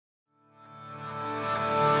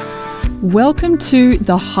Welcome to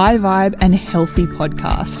the High Vibe and Healthy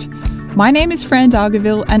podcast. My name is Fran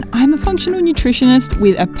Dargaville and I'm a functional nutritionist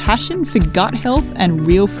with a passion for gut health and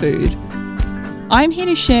real food. I'm here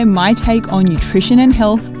to share my take on nutrition and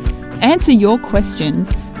health, answer your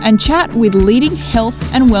questions, and chat with leading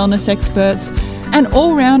health and wellness experts and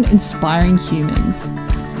all-round inspiring humans.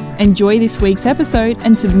 Enjoy this week's episode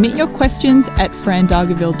and submit your questions at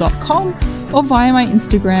frandargaville.com or via my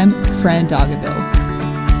Instagram, frandargaville.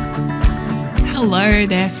 Hello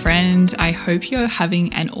there, friend. I hope you're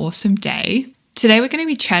having an awesome day. Today we're going to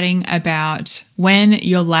be chatting about when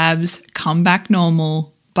your labs come back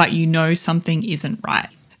normal, but you know something isn't right.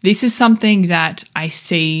 This is something that I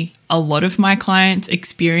see a lot of my clients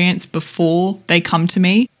experience before they come to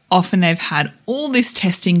me. Often they've had all this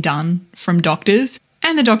testing done from doctors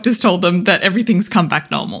and the doctors told them that everything's come back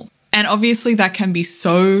normal. And obviously that can be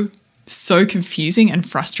so confusing and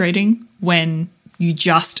frustrating when you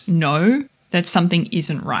just know that something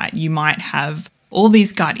isn't right. You might have all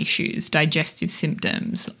these gut issues, digestive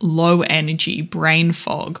symptoms, low energy, brain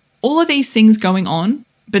fog, all of these things going on,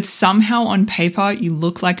 but somehow on paper you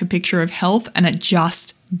look like a picture of health and it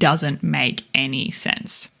just doesn't make any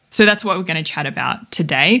sense. So that's what we're going to chat about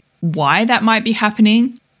today, why that might be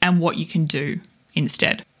happening and what you can do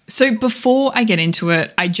instead. So before I get into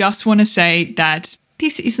it, I just want to say that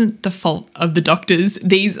this isn't the fault of the doctors.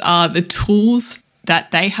 These are the tools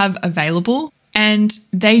that they have available and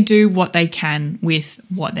they do what they can with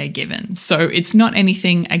what they're given. So it's not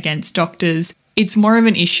anything against doctors. It's more of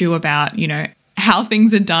an issue about, how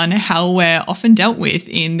things are done, how we're often dealt with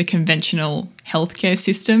in the conventional healthcare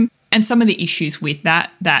system and some of the issues with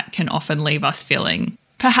that can often leave us feeling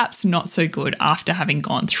perhaps not so good after having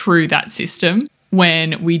gone through that system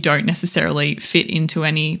when we don't necessarily fit into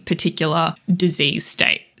any particular disease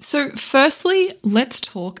state. So firstly, let's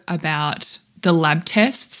talk about the lab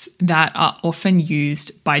tests that are often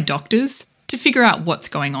used by doctors to figure out what's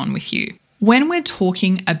going on with you. When we're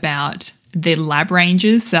talking about the lab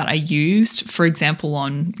ranges that are used, for example,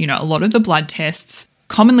 on, a lot of the blood tests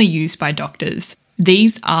commonly used by doctors,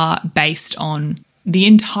 these are based on the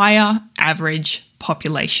entire average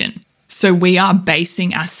population. So we are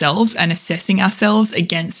basing ourselves and assessing ourselves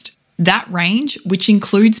against that range, which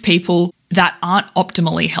includes people that aren't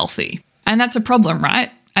optimally healthy. And that's a problem,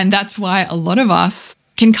 right? And that's why a lot of us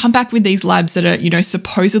can come back with these labs that are,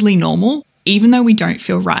 supposedly normal, even though we don't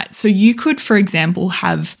feel right. So you could, for example,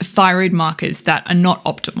 have thyroid markers that are not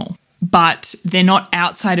optimal, but they're not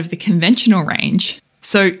outside of the conventional range.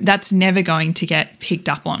 So that's never going to get picked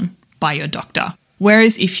up on by your doctor.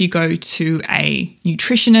 Whereas if you go to a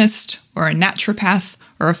nutritionist or a naturopath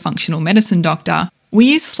or a functional medicine doctor,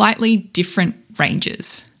 we use slightly different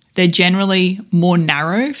ranges. They're generally more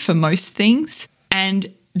narrow for most things, and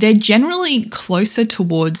they're generally closer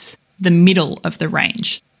towards the middle of the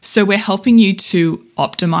range. So we're helping you to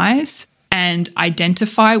optimize and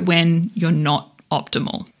identify when you're not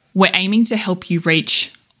optimal. We're aiming to help you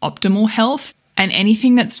reach optimal health, and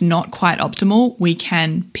anything that's not quite optimal, we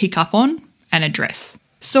can pick up on and address.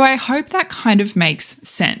 So I hope that kind of makes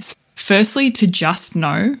sense. Firstly, to just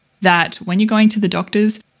know that when you're going to the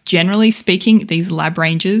doctors, generally speaking, these lab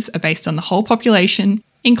ranges are based on the whole population,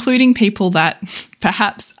 including people that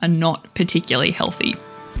perhaps are not particularly healthy.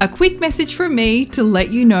 A quick message from me to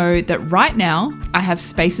let you know that right now I have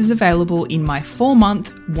spaces available in my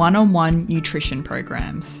 4-month one-on-one nutrition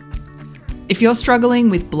programs. If you're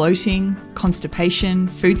struggling with bloating, constipation,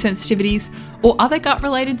 food sensitivities, or other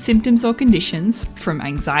gut-related symptoms or conditions, from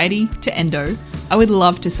anxiety to endo, I would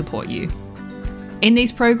love to support you. In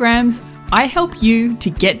these programs, I help you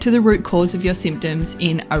to get to the root cause of your symptoms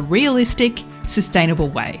in a realistic, sustainable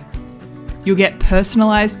way. You'll get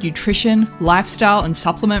personalized nutrition, lifestyle and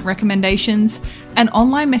supplement recommendations and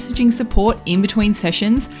online messaging support in between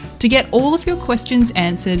sessions to get all of your questions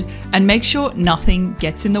answered and make sure nothing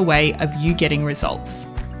gets in the way of you getting results.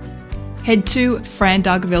 Head to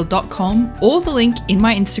frandargaville.com or the link in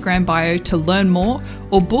my Instagram bio to learn more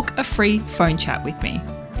or book a free phone chat with me.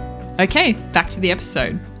 Okay, back to the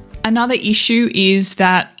episode. Another issue is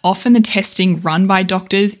that often the testing run by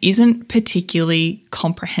doctors isn't particularly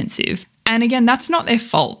comprehensive. And again, that's not their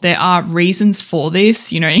fault. There are reasons for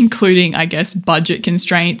this, including, budget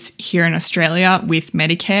constraints here in Australia with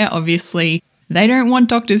Medicare. Obviously, they don't want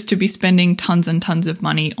doctors to be spending tons and tons of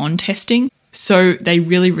money on testing. So they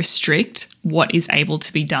really restrict what is able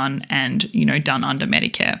to be done and, done under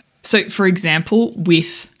Medicare. So for example,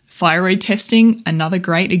 with thyroid testing, another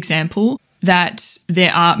great example, that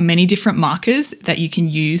there are many different markers that you can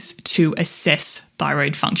use to assess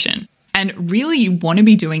thyroid function. And really you want to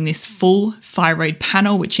be doing this full thyroid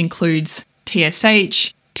panel, which includes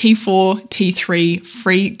TSH, T4, T3,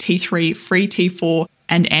 free T3, free T4,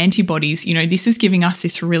 and antibodies, this is giving us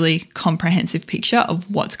this really comprehensive picture of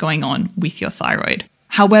what's going on with your thyroid.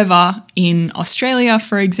 However, in Australia,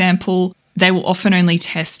 for example, they will often only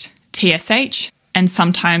test TSH and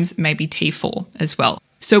sometimes maybe T4 as well.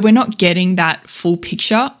 So we're not getting that full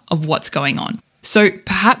picture of what's going on. So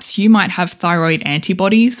perhaps you might have thyroid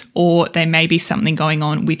antibodies, or there may be something going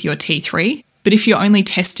on with your T3. But if you're only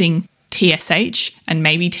testing TSH and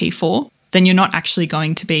maybe T4, then you're not actually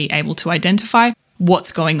going to be able to identify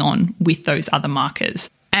what's going on with those other markers.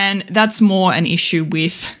 And that's more an issue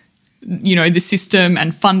with, the system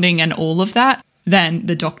and funding and all of that than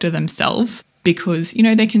the doctor themselves, because,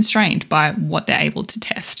 they're constrained by what they're able to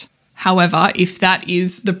test. However, if that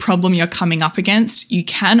is the problem you're coming up against, you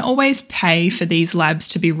can always pay for these labs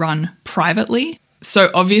to be run privately. So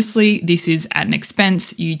obviously this is at an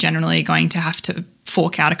expense. You generally are going to have to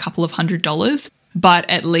fork out a couple of $100s, but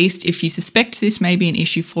at least if you suspect this may be an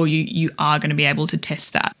issue for you, you are going to be able to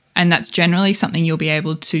test that. And that's generally something you'll be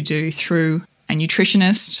able to do through a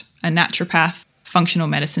nutritionist, a naturopath, functional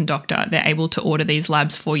medicine doctor. They're able to order these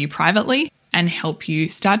labs for you privately and help you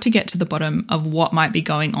start to get to the bottom of what might be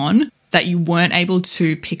going on that you weren't able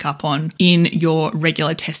to pick up on in your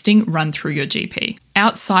regular testing run through your GP.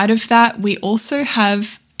 Outside of that, we also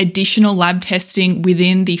have additional lab testing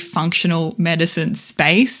within the functional medicine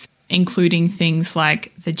space, including things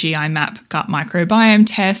like the GI Map gut microbiome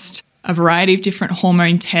test, a variety of different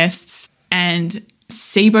hormone tests, and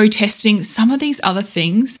SIBO testing, some of these other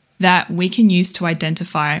things that we can use to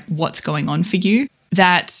identify what's going on for you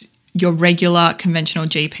that your regular conventional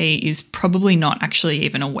GP is probably not actually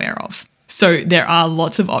even aware of. So there are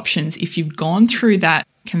lots of options. If you've gone through that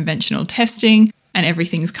conventional testing and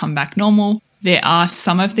everything's come back normal, there are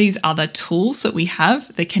some of these other tools that we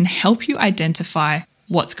have that can help you identify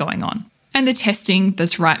what's going on. And the testing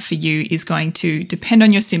that's right for you is going to depend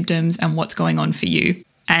on your symptoms and what's going on for you.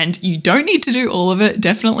 And you don't need to do all of it,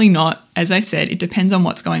 definitely not. As I said, it depends on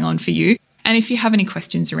what's going on for you. And if you have any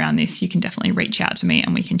questions around this, you can definitely reach out to me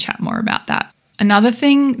and we can chat more about that. Another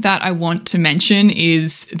thing that I want to mention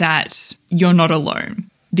is that you're not alone.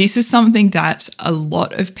 This is something that a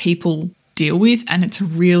lot of people deal with, and it's a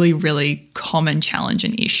really, really common challenge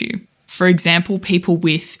and issue. For example, people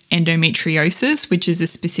with endometriosis, which is a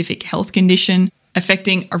specific health condition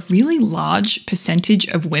affecting a really large percentage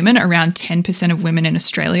of women, around 10% of women in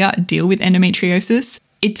Australia deal with endometriosis.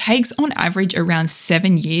 It takes on average around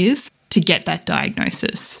 7 years to get that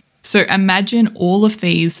diagnosis. So imagine all of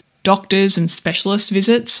these doctors and specialist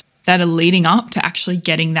visits that are leading up to actually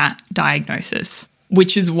getting that diagnosis,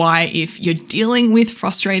 which is why if you're dealing with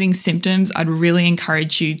frustrating symptoms, I'd really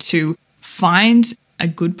encourage you to find a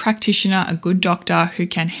good practitioner, a good doctor who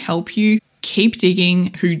can help you keep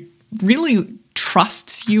digging, who really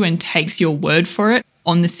trusts you and takes your word for it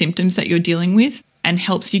on the symptoms that you're dealing with and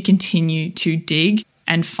helps you continue to dig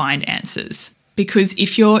and find answers. Because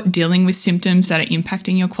if you're dealing with symptoms that are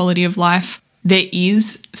impacting your quality of life, there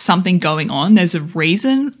is something going on. There's a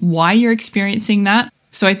reason why you're experiencing that.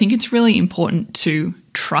 So I think it's really important to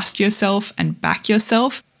trust yourself and back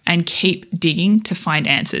yourself and keep digging to find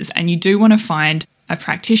answers. And you do want to find a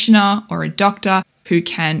practitioner or a doctor who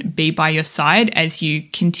can be by your side as you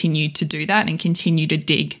continue to do that and continue to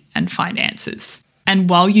dig and find answers. And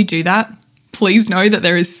while you do that, please know that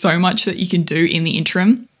there is so much that you can do in the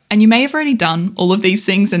interim. And you may have already done all of these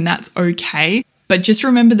things and that's okay. But just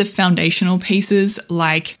remember the foundational pieces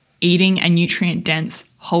like eating a nutrient-dense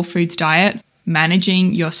whole foods diet,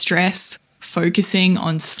 managing your stress, focusing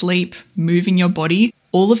on sleep, moving your body.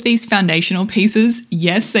 All of these foundational pieces,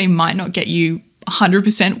 yes, they might not get you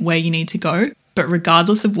 100% where you need to go, but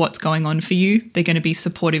regardless of what's going on for you, they're going to be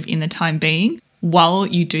supportive in the time being while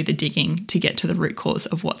you do the digging to get to the root cause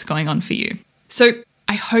of what's going on for you. So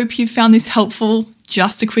I hope you found this helpful.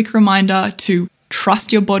 Just a quick reminder to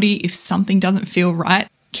trust your body if something doesn't feel right.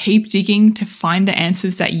 Keep digging to find the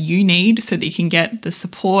answers that you need so that you can get the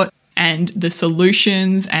support and the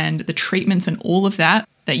solutions and the treatments and all of that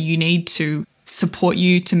you need to support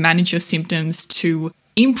you to manage your symptoms, to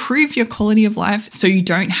improve your quality of life so you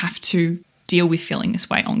don't have to deal with feeling this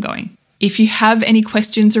way ongoing. If you have any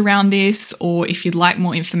questions around this, or if you'd like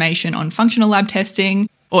more information on functional lab testing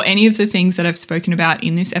or any of the things that I've spoken about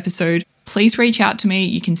in this episode, please reach out to me.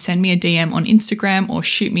 You can send me a DM on Instagram or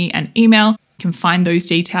shoot me an email. You can find those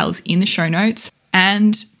details in the show notes.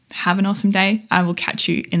 And have an awesome day. I will catch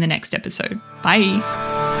you in the next episode. Bye.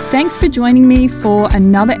 Thanks for joining me for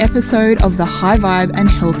another episode of the High Vibe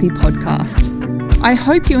and Healthy podcast. I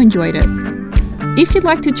hope you enjoyed it. If you'd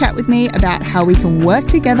like to chat with me about how we can work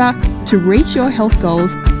together to reach your health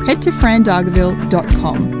goals, head to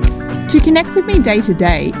frandargaville.com. To connect with me day to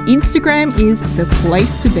day, Instagram is the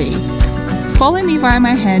place to be. Follow me via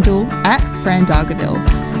my handle @frandargaville.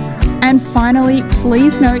 And finally,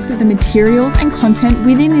 please note that the materials and content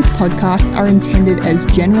within this podcast are intended as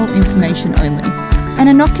general information only and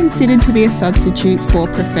are not considered to be a substitute for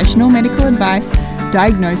professional medical advice,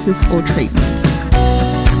 diagnosis, or treatment.